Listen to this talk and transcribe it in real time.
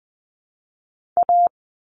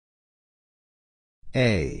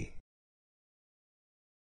A.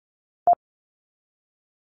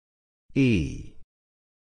 E.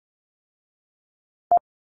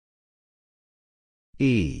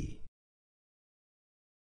 E.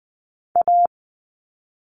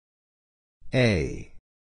 A.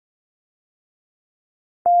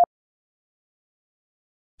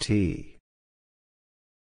 T.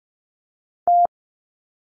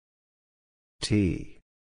 T.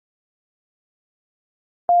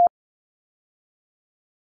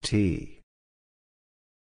 T.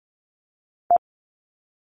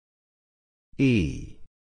 E.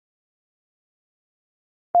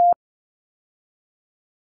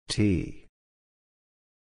 T.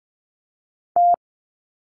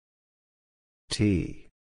 T.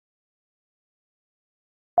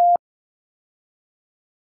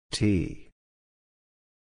 T.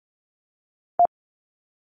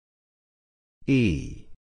 E.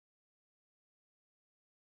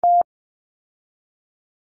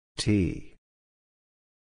 T.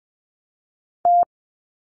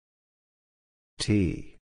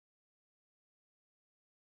 T.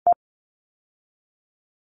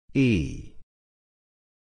 E.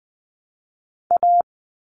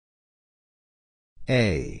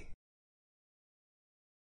 A.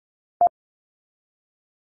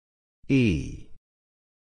 E.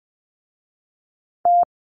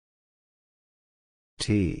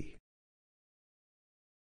 T.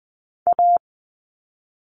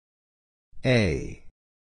 A.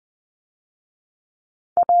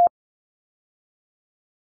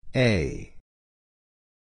 A.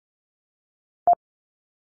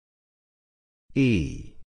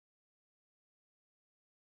 E.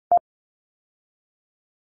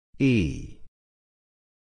 E.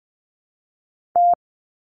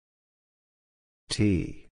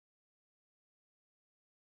 T.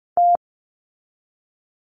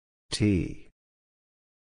 T.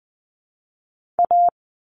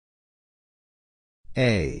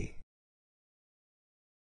 A.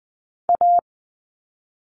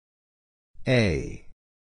 A.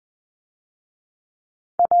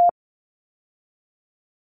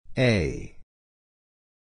 A.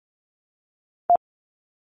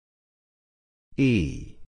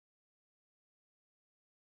 E.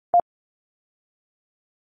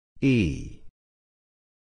 E.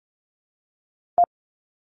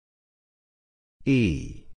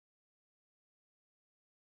 E.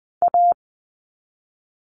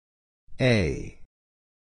 A.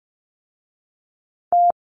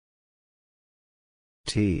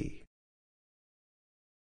 T.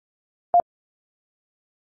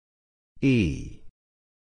 E.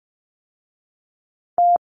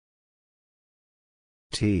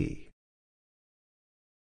 T.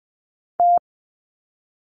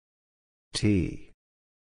 T.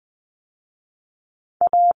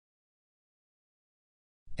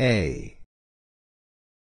 A.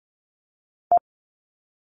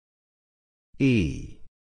 E.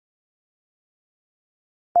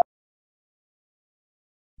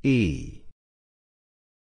 E.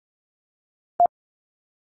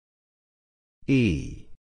 E.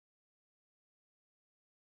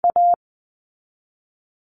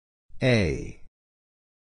 A.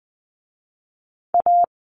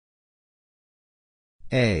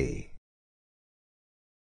 A.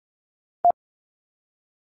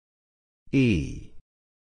 E.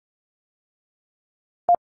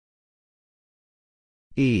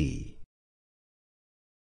 E.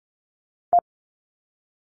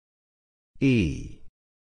 E.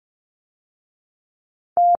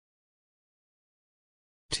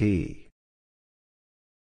 T.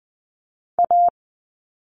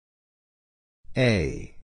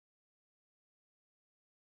 A.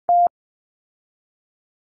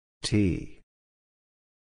 T.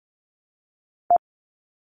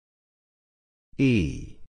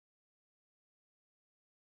 E.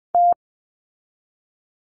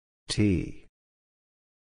 T.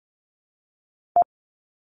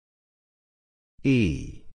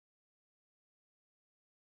 E.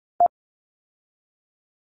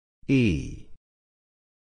 E.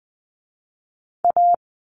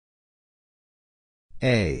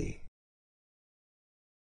 A.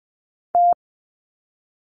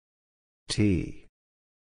 T.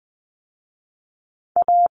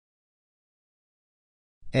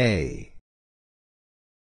 A.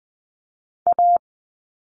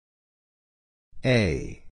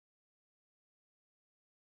 A.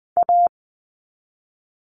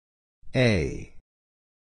 A.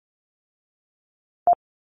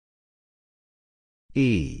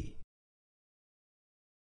 E.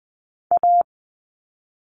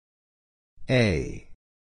 A.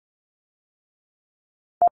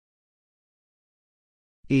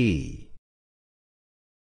 E.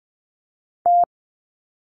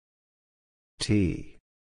 T.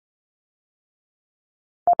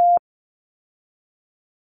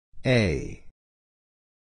 A.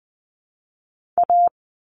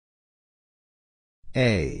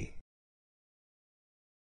 A.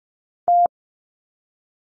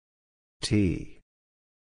 T.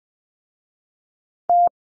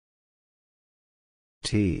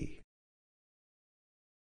 T.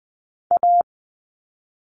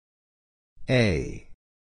 A.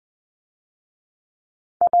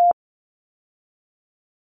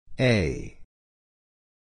 A.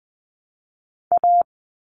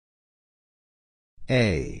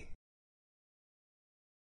 A.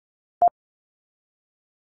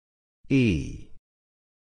 E.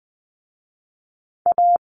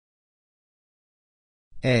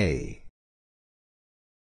 A.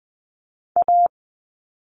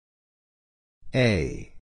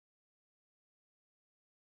 A.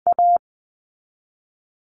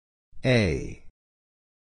 A.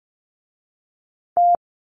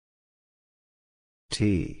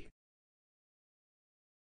 T.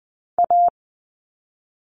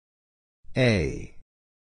 A.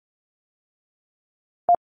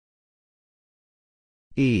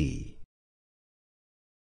 E.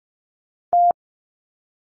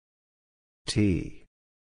 T.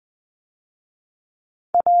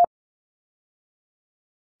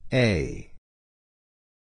 A.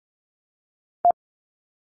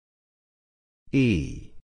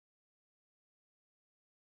 E.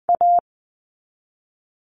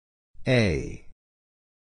 A.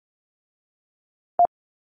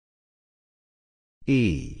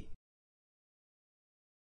 E.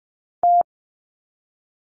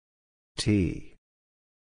 T.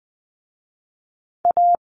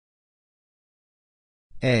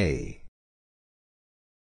 A.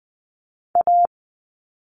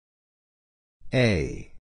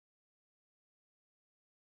 A.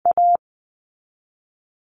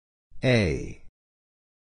 A.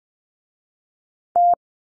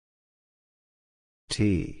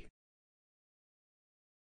 T.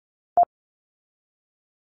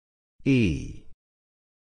 E.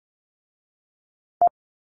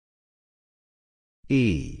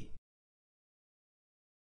 E.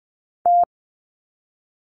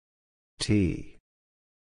 T.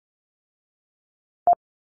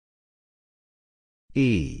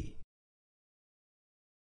 E.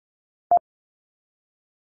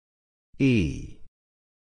 E.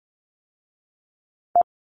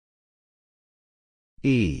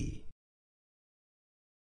 E.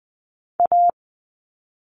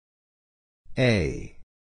 A.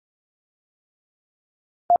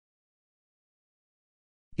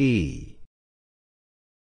 E.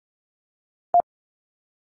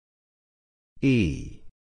 E.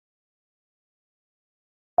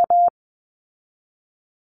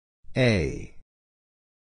 A.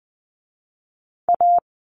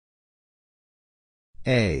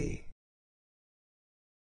 A.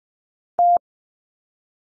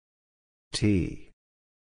 T.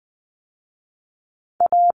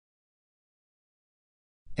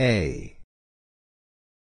 A.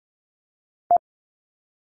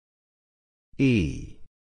 E.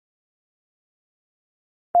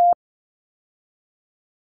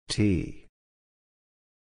 T.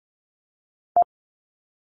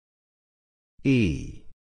 E.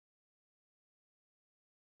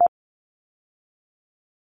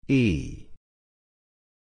 E.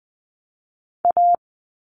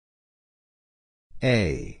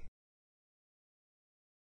 A.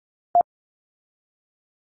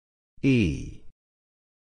 E.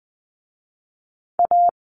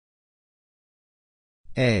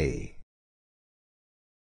 A.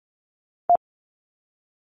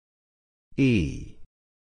 E.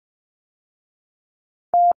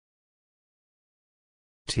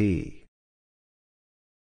 T.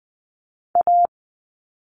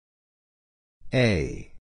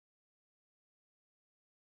 A.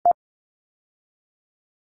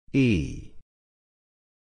 E.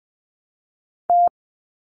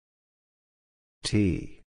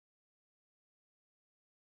 T.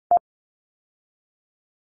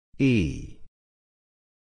 E.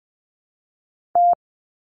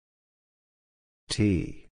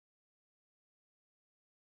 T.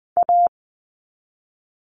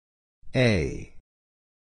 A.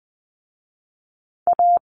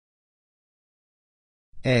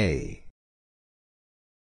 A.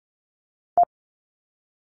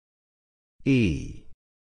 E.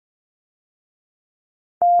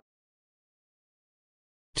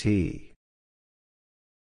 T.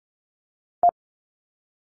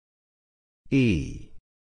 E.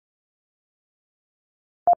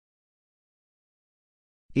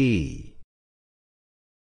 E.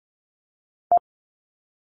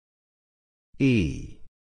 E.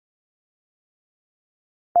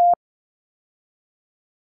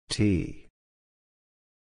 T.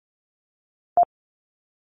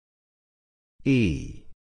 E.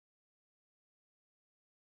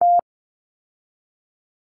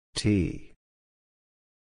 T.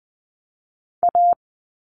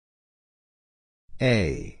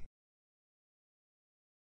 A.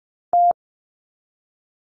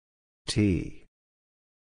 T.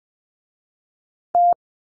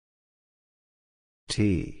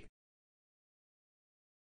 T.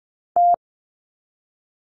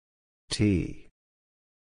 T.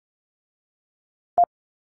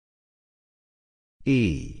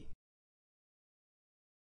 E.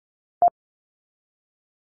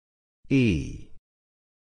 E.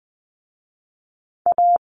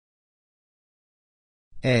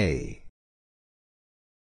 A.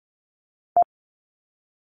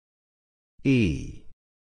 E.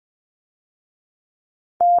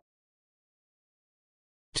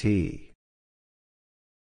 T.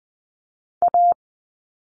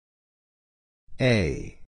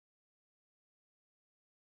 A.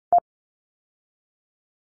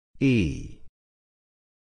 E.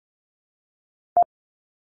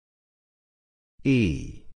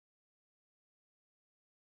 E.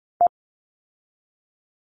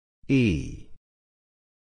 E.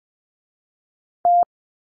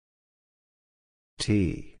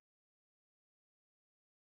 T.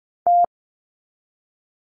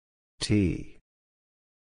 T.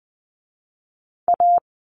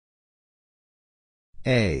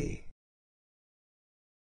 A.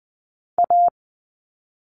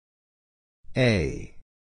 A.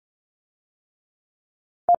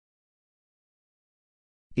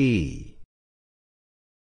 E.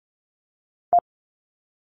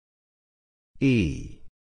 E.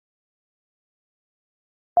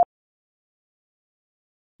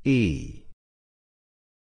 E.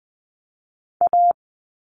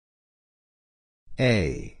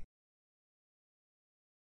 A.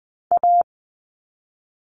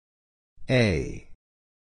 A.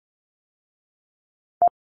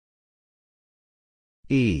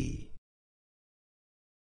 E.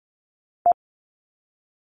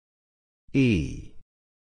 E.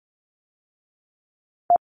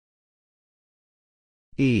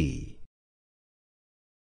 E.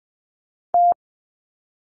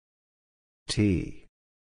 T.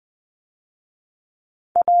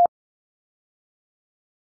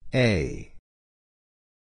 A.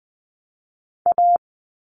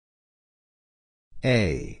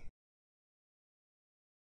 A.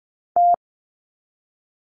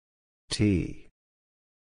 T.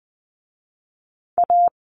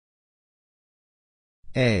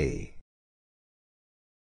 A.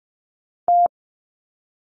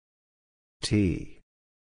 T.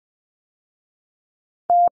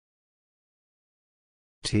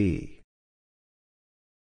 T.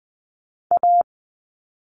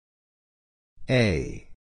 A.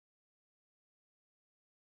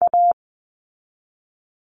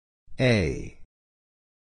 A.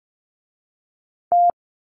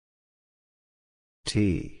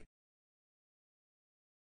 T.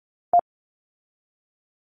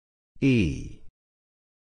 E.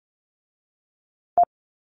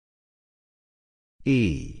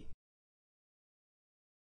 E.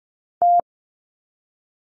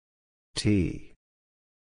 T.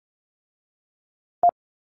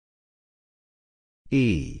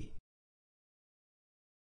 E.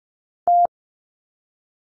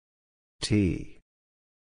 T.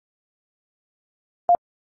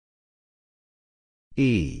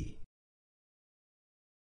 E.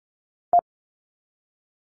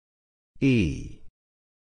 E.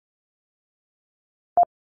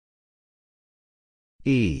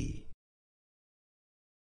 E.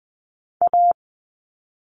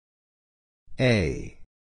 A.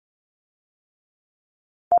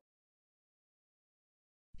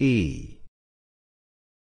 E.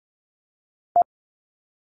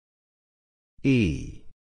 E.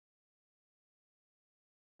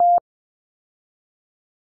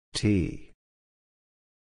 T.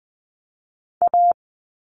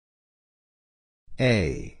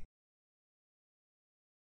 A.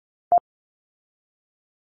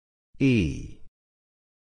 E.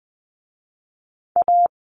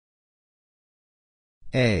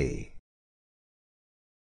 A.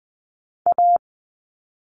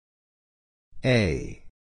 A.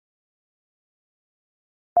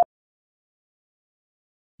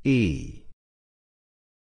 E.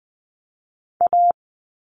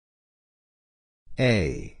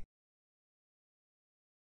 A.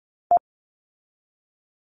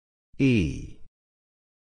 E.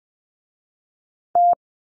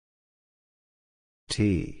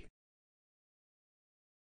 T.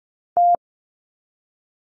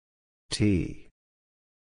 T.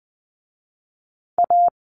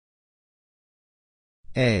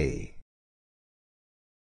 A.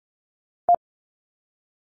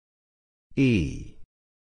 E.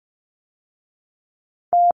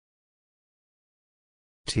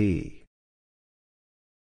 T.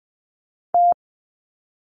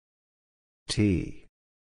 T.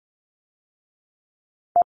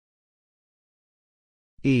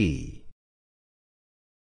 E.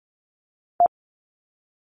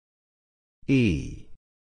 E.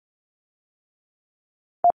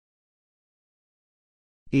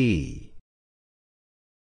 E.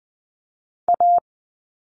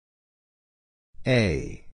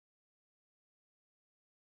 A.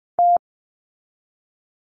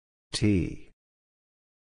 T.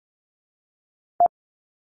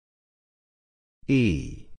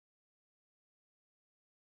 E.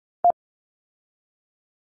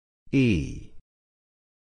 E.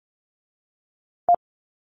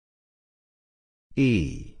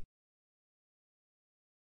 E.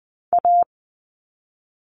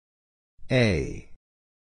 A.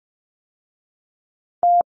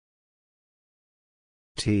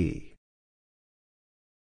 T.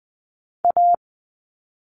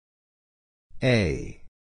 A.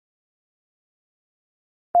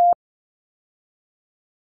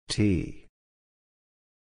 T.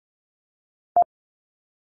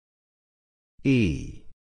 E.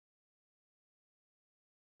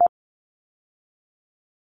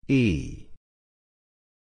 E.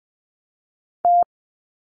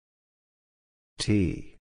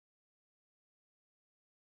 T.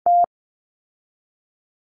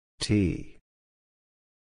 T.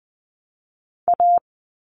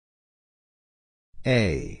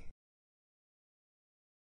 A.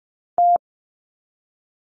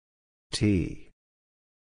 T.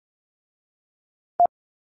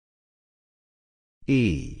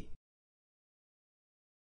 E.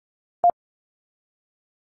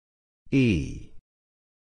 E.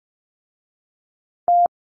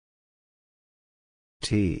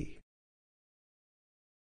 T.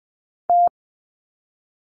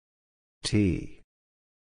 T.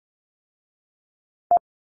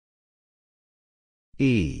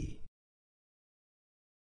 E.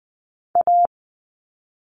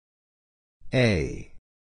 A.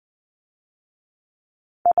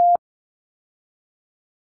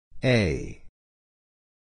 A.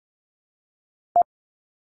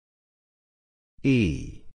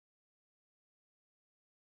 E.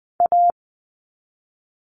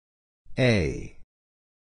 A.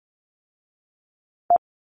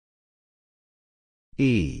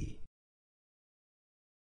 E.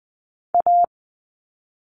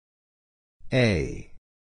 A.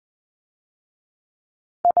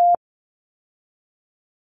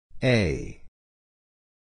 A.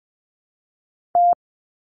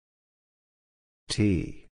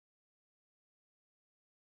 T.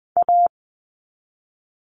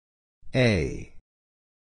 A.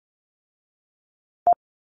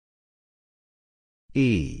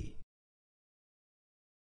 E.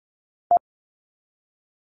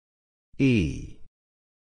 E.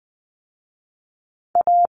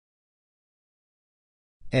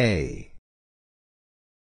 A.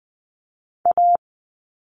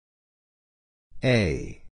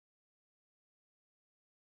 A.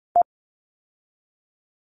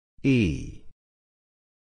 E.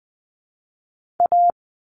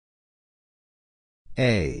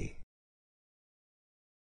 A.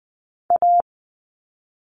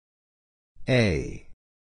 A.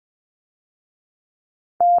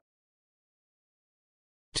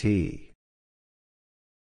 T.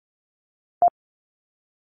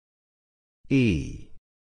 E.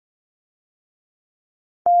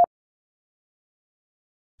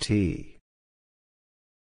 T.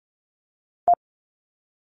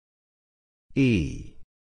 E.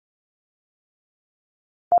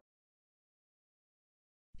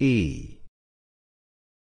 E.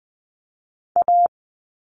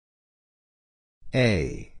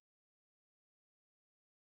 A.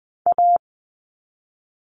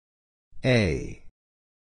 A.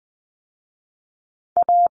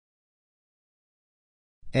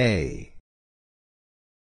 A.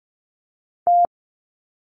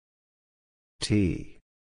 T.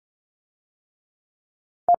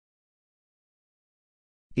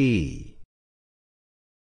 E.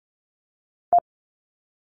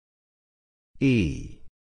 E.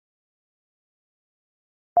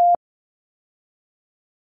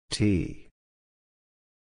 T.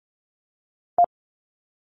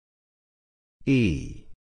 E.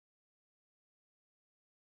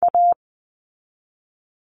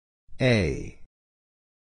 A.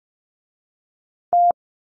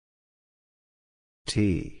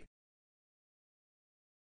 T.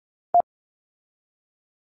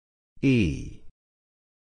 E.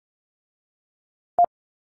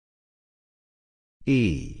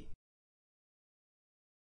 E.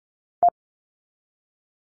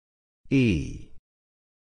 E.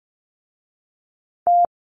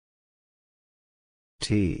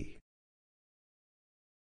 T.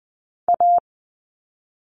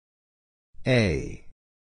 A.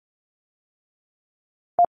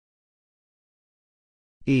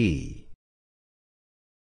 E.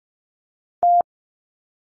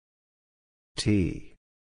 T.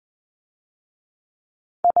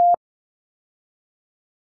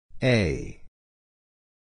 A.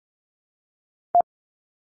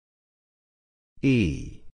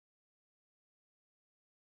 E.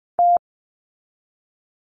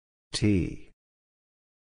 T.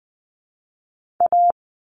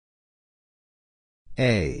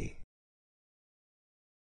 A.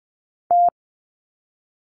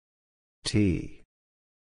 T.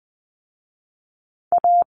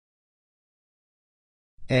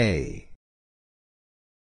 A.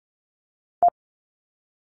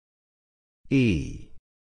 E.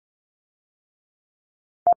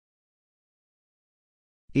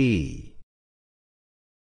 E.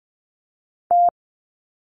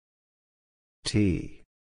 T.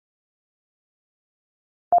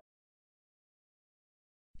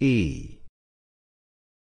 E.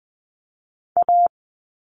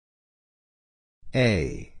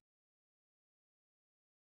 A.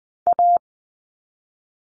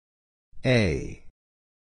 A.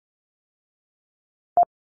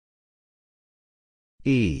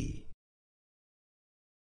 E.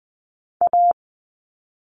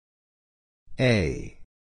 A.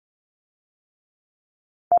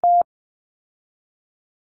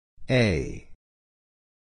 A.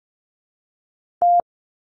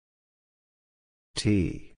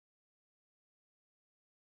 T.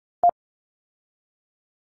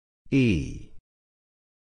 E.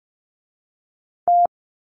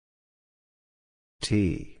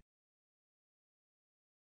 T.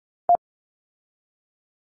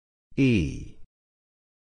 E.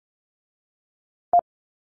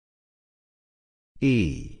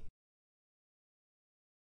 E.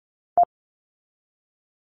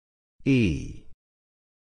 E.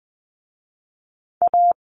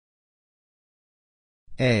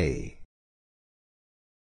 A.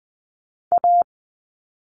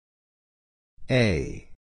 A.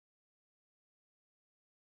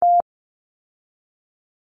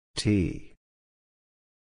 T.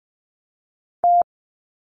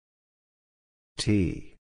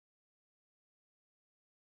 T.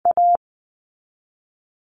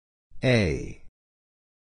 A.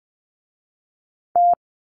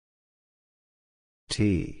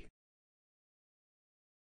 T.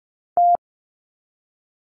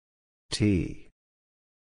 T.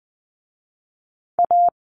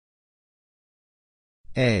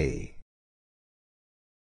 A.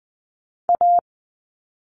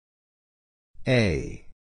 A.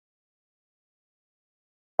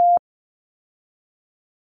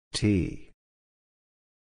 T.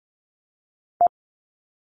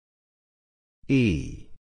 E.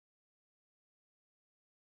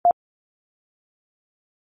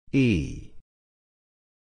 E.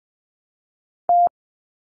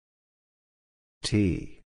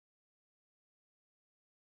 T.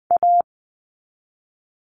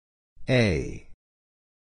 A.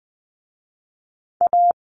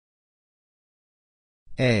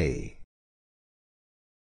 A.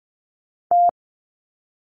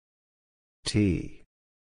 T.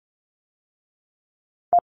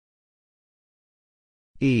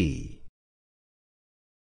 E.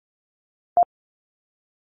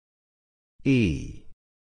 E.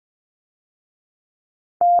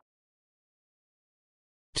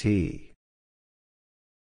 T.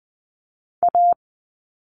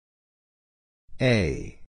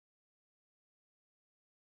 A.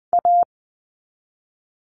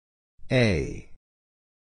 A.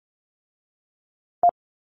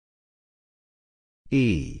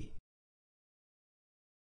 E.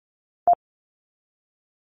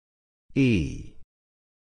 E.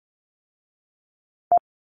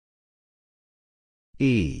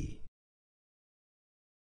 E.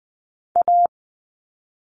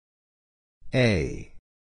 A.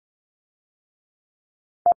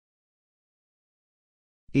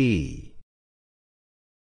 E.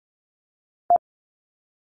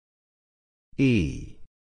 E.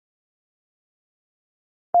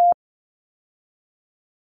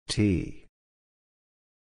 T.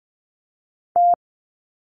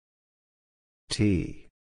 T.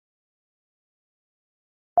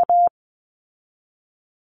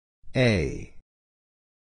 A.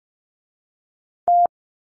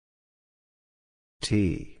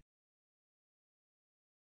 T.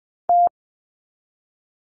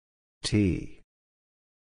 T.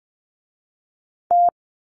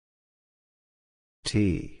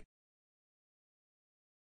 T.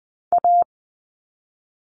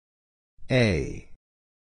 A.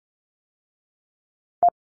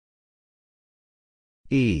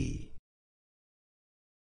 E.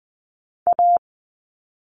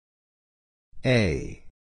 A.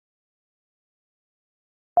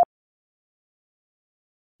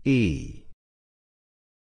 E.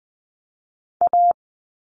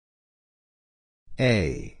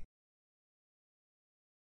 A.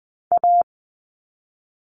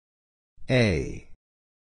 A.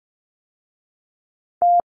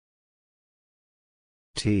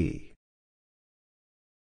 T.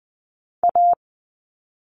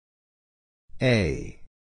 A.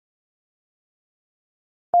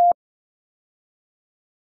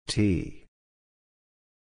 T.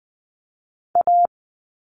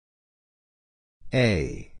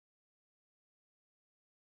 A.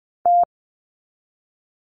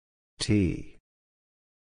 T.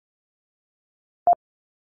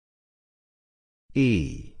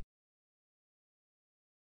 E.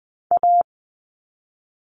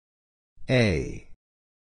 A.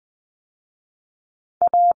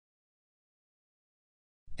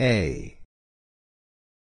 A.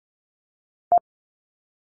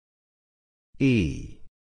 E.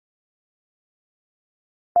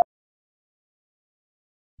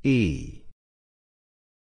 E.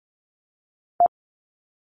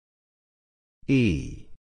 E.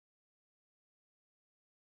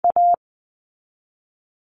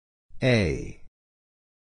 A.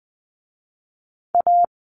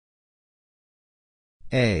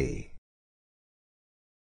 A.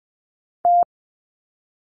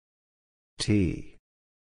 T.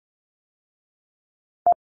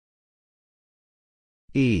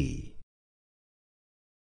 E.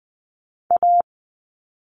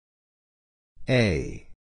 A.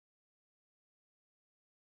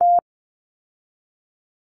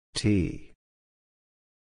 T.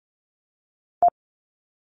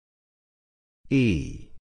 E.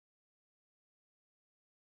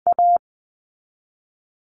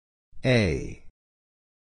 A.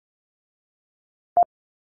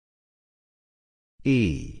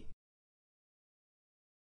 E.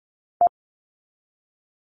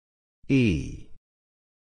 E.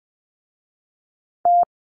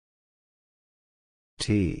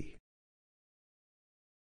 T.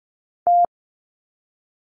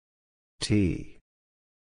 T.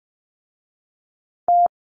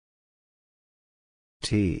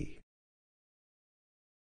 T.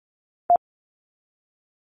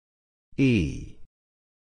 E.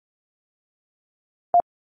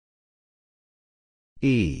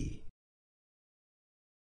 E.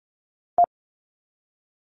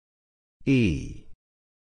 E.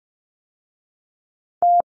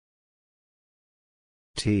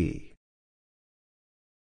 T.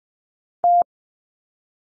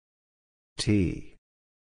 T.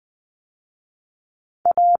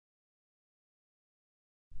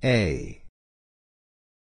 A.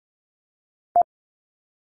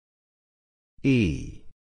 E.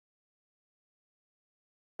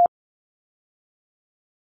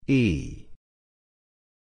 E.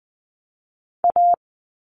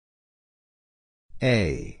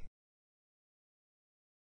 A.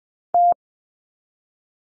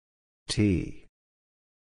 T.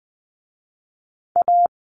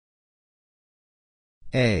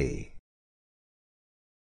 A.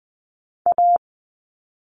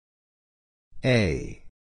 A.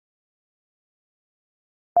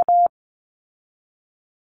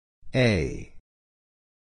 A.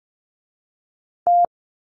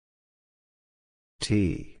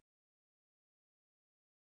 T.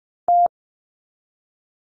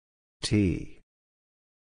 T.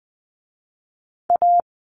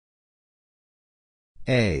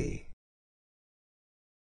 A.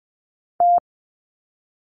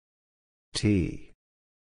 T.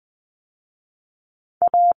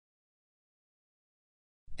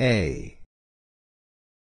 A.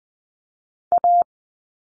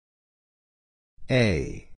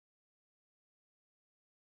 A.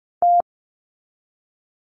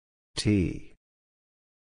 T.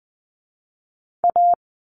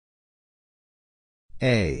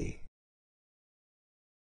 A.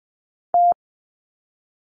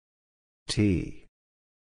 T.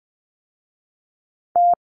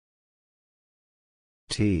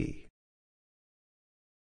 T.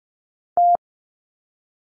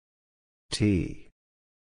 T.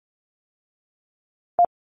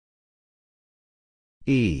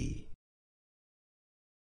 E.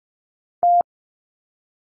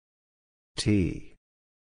 T.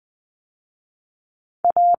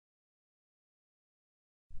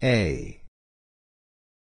 A.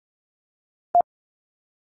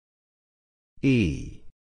 E.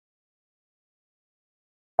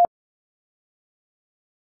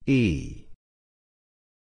 E.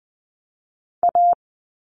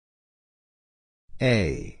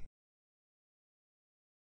 A.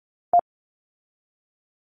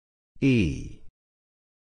 E.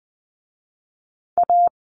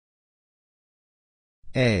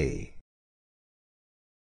 A.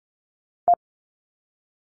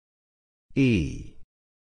 E.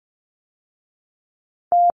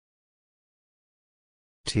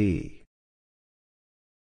 T.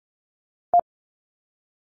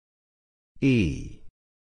 E.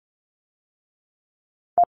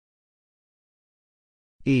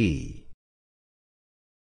 E.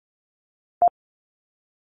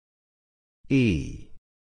 E.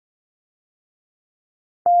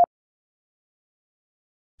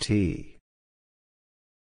 T.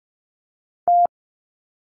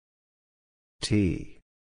 T.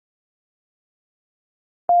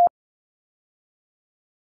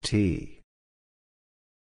 T.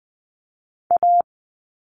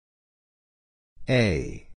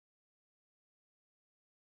 A.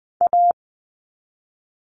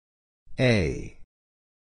 A.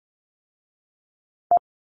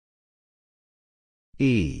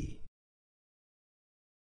 E.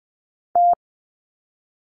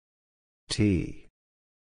 T.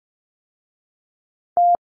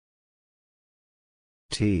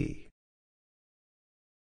 T.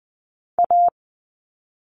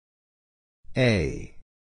 A.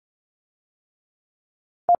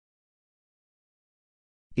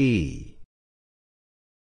 E.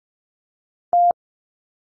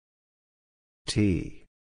 T.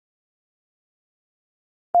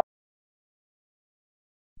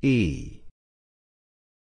 E.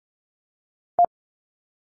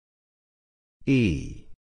 E.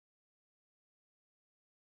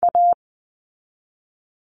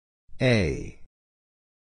 A.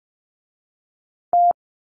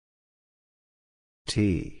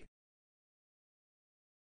 T.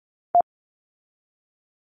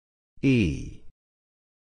 E.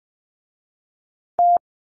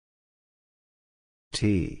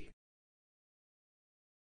 T.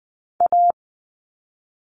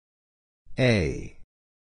 A.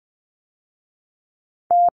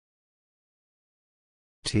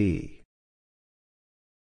 T.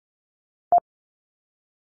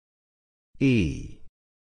 E.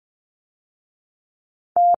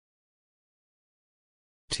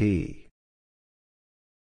 T.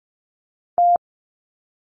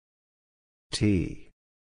 T.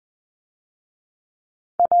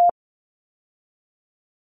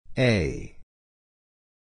 A.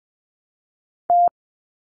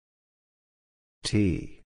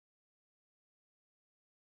 T.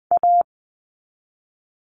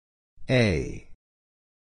 A.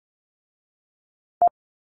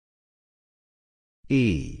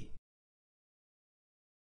 E.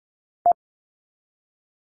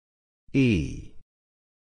 E.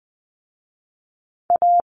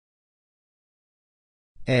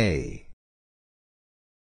 A.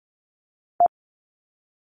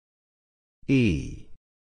 E.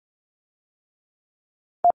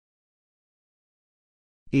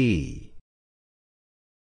 E.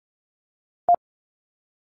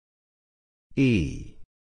 E.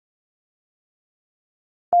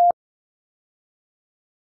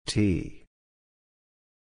 T.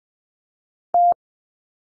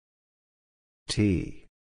 T.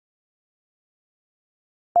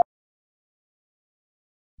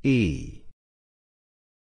 E.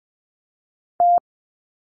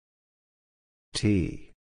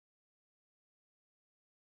 T.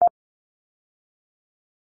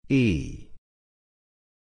 E.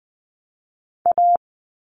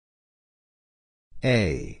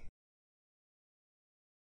 A.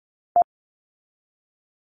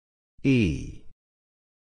 E.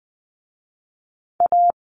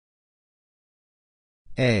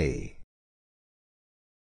 A.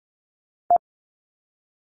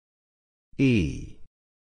 E.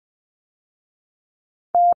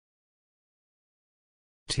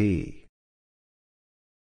 T.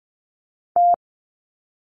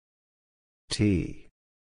 T.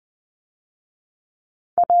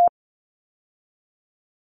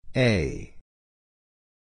 A.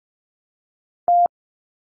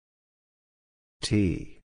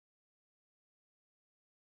 T.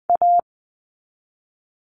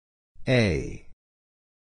 A.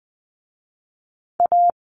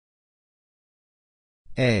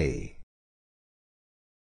 A.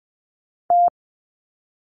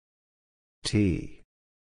 T.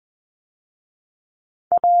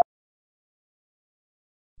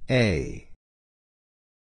 A.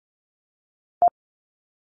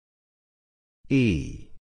 E.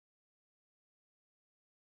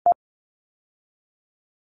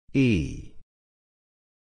 E.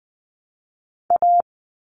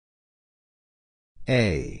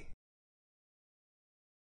 A.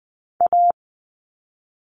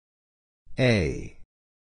 A.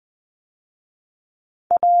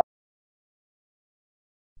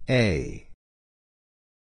 A.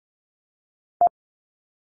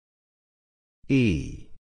 E.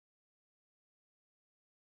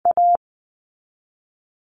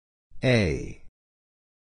 A.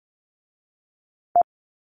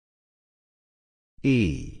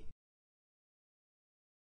 E.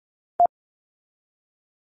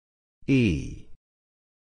 E.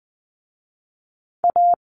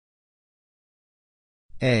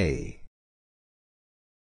 A.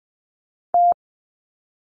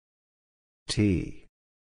 T.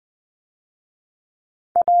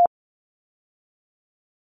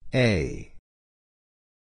 A.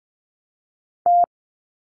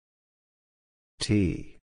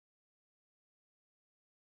 T.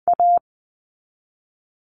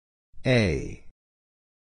 A.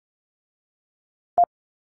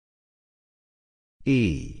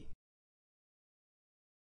 E.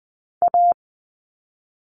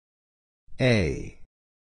 A.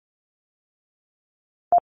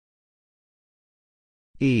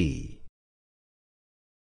 E.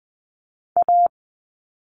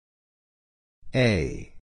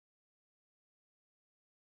 A.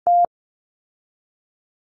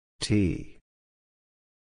 T.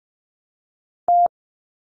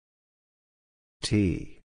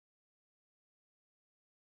 T.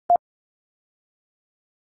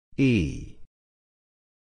 E.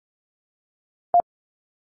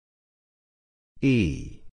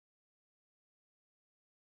 E.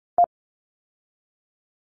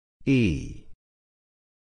 E.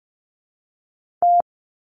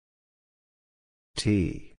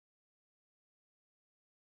 T.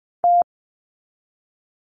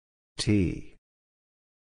 T.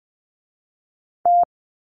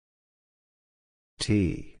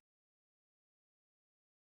 T.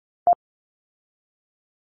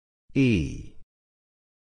 E.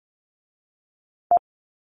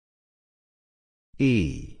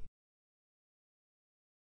 E.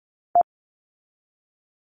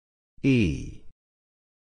 E.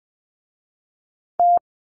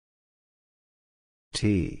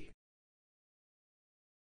 T.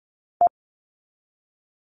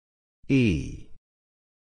 E.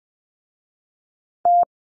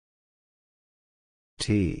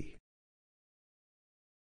 T.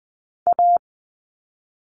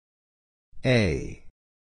 A.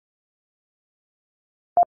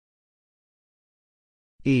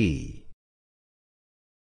 E.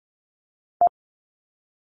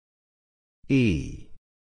 E.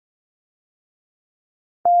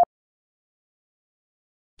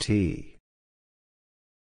 T.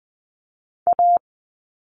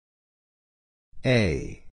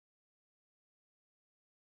 A.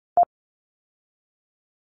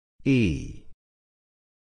 E.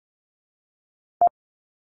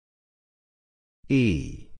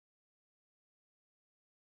 E.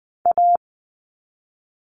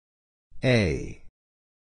 A.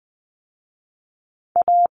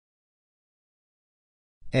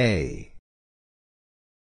 A.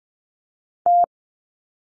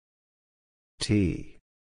 T.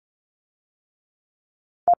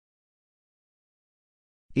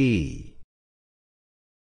 E.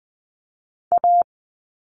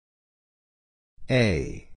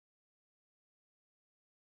 A.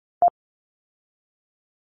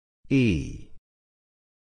 E.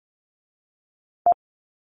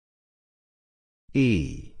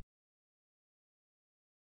 E.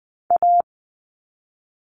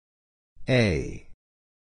 A.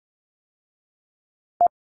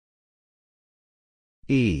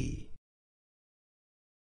 E.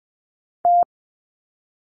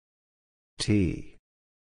 T.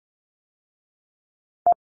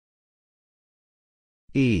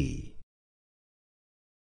 E.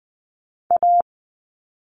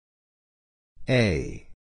 A.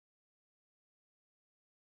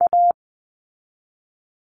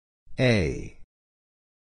 A.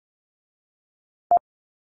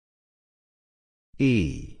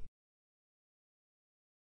 E.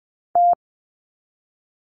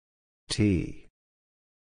 T.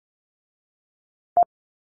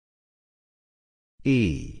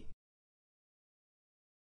 E.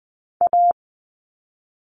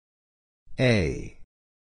 A.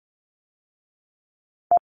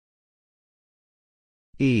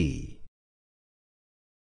 E.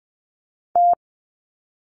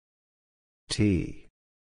 T.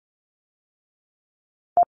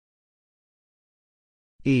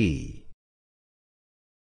 E.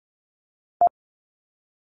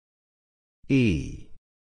 E.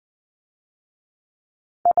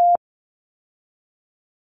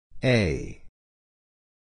 A.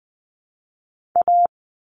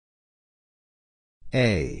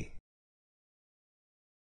 A.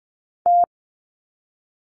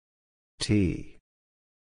 T.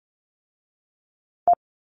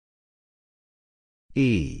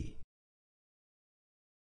 E.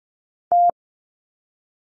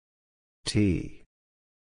 T.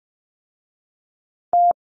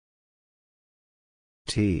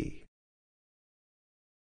 T.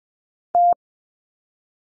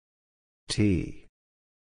 T.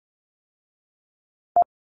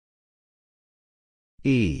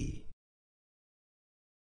 E.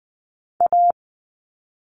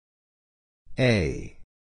 A.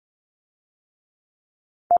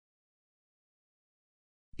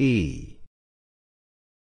 E.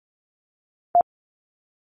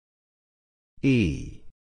 E.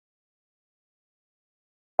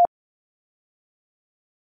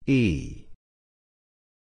 E.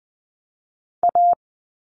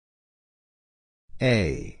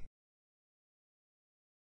 A.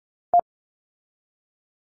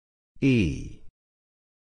 E.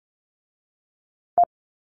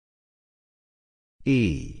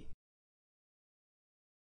 E.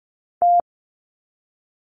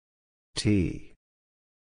 T.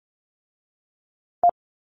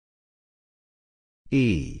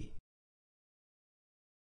 E.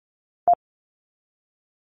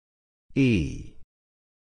 E.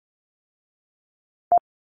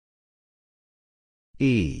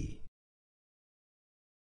 E.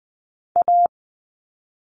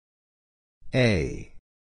 A.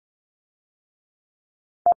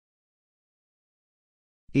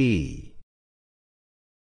 E.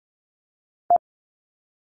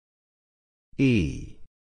 E.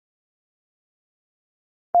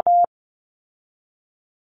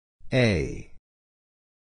 A.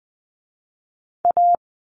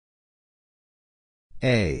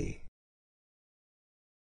 A.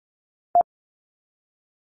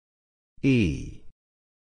 E.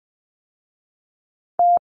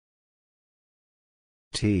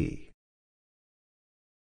 T.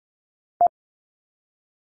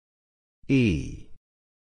 E.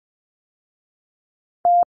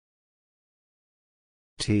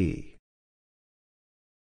 T.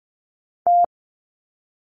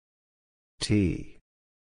 T.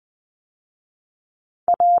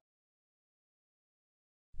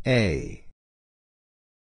 A.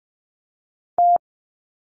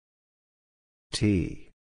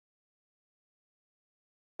 T.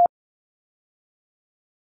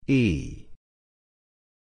 E.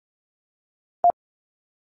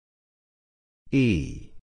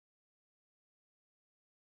 E.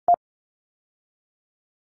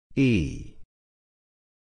 E.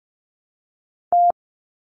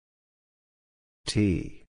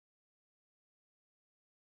 T.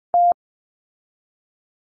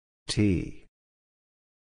 T.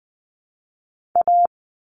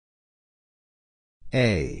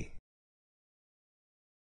 A.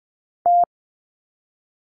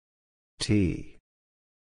 T.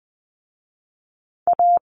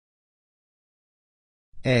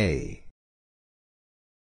 A.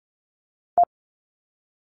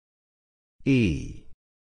 E.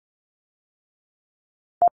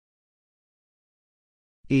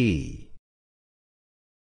 E.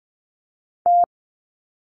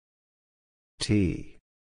 T.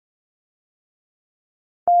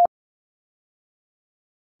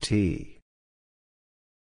 T.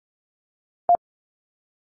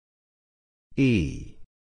 E.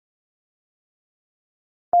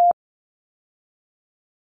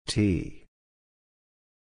 T.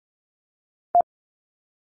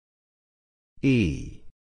 E.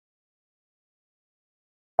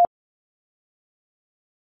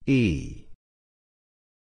 E.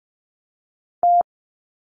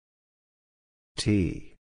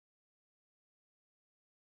 T.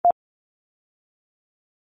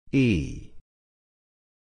 E.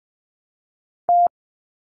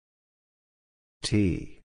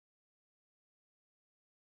 T.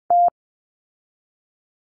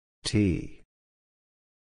 T.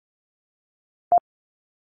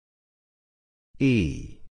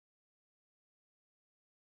 E.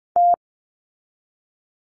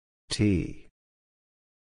 T.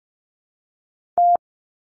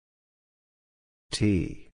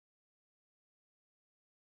 T.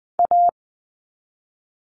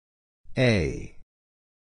 A.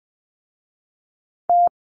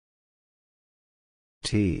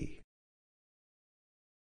 T.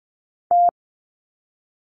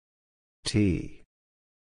 T.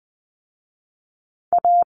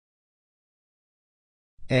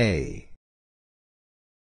 A.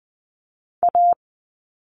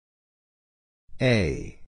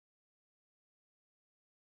 A.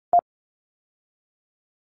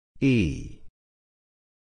 E.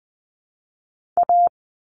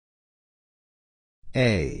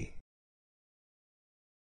 A.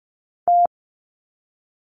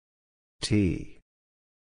 T.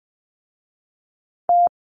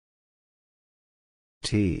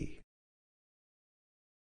 T.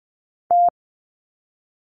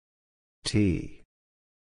 T.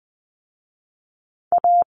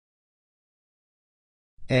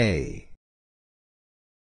 A.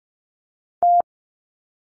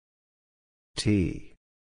 T.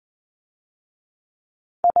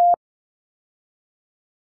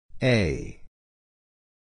 A.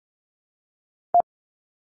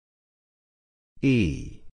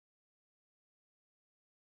 E.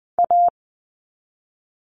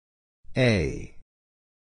 A.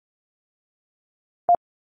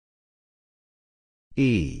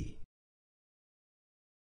 E.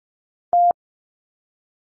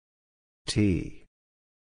 T.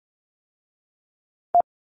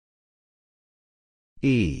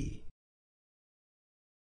 E.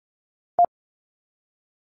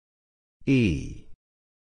 E.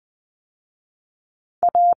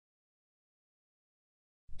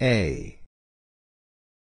 A.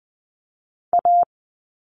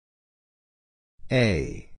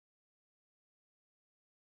 A.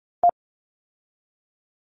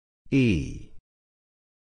 E.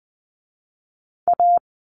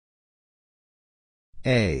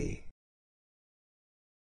 A.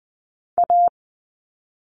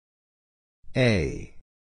 A.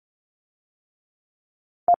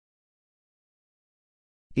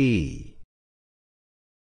 E.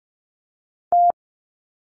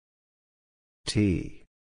 T.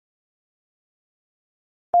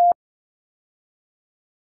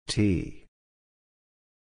 T.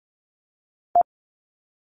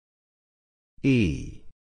 E.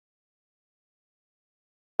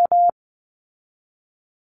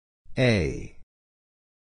 A.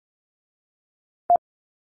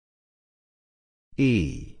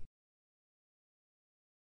 E.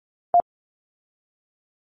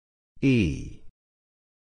 E.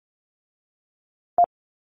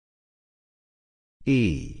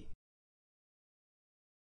 E.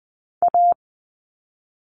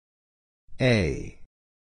 A.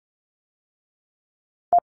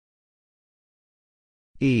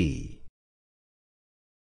 E.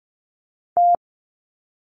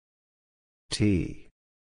 T.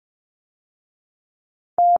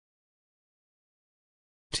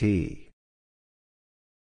 T.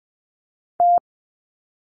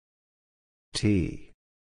 T.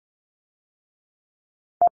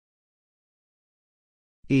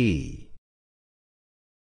 E.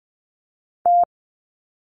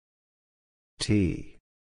 T.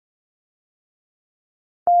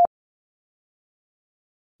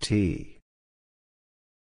 T.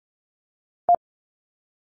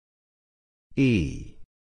 E.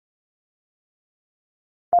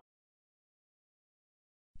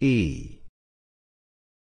 E.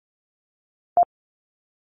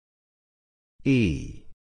 E.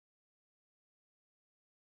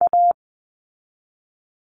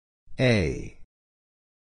 A.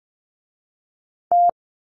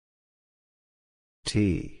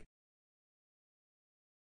 T.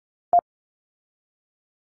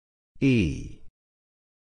 E.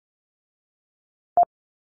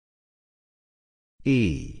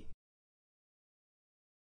 E.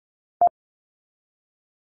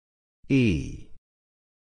 E.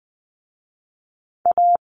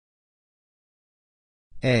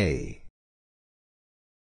 A.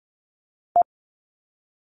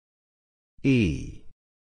 E.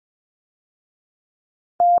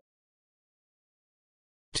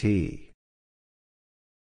 T.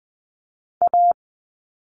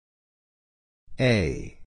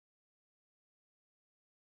 A.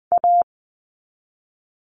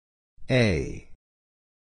 A.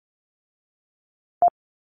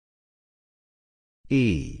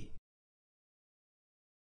 E.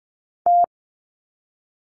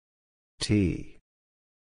 T.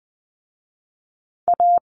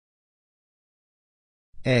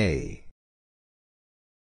 A.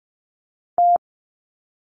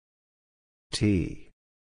 T.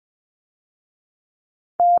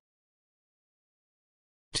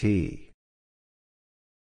 T.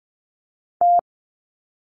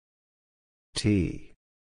 T.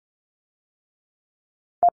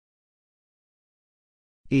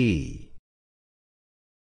 E.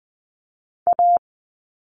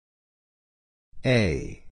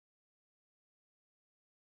 A.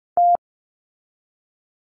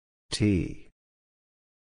 T.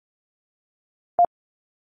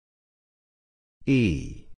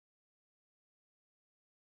 E.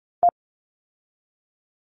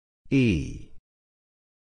 E.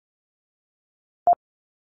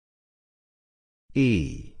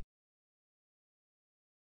 E.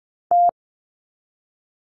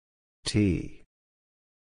 T.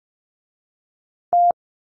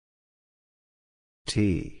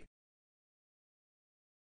 T.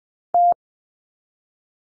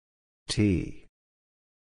 T.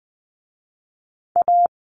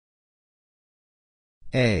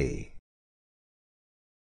 A.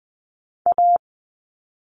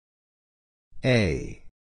 A.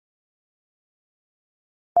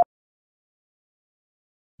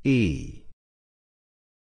 E.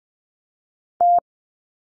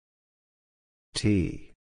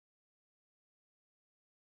 T.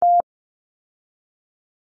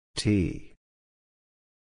 T.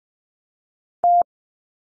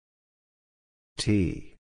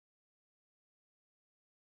 T.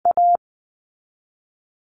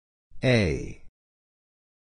 A.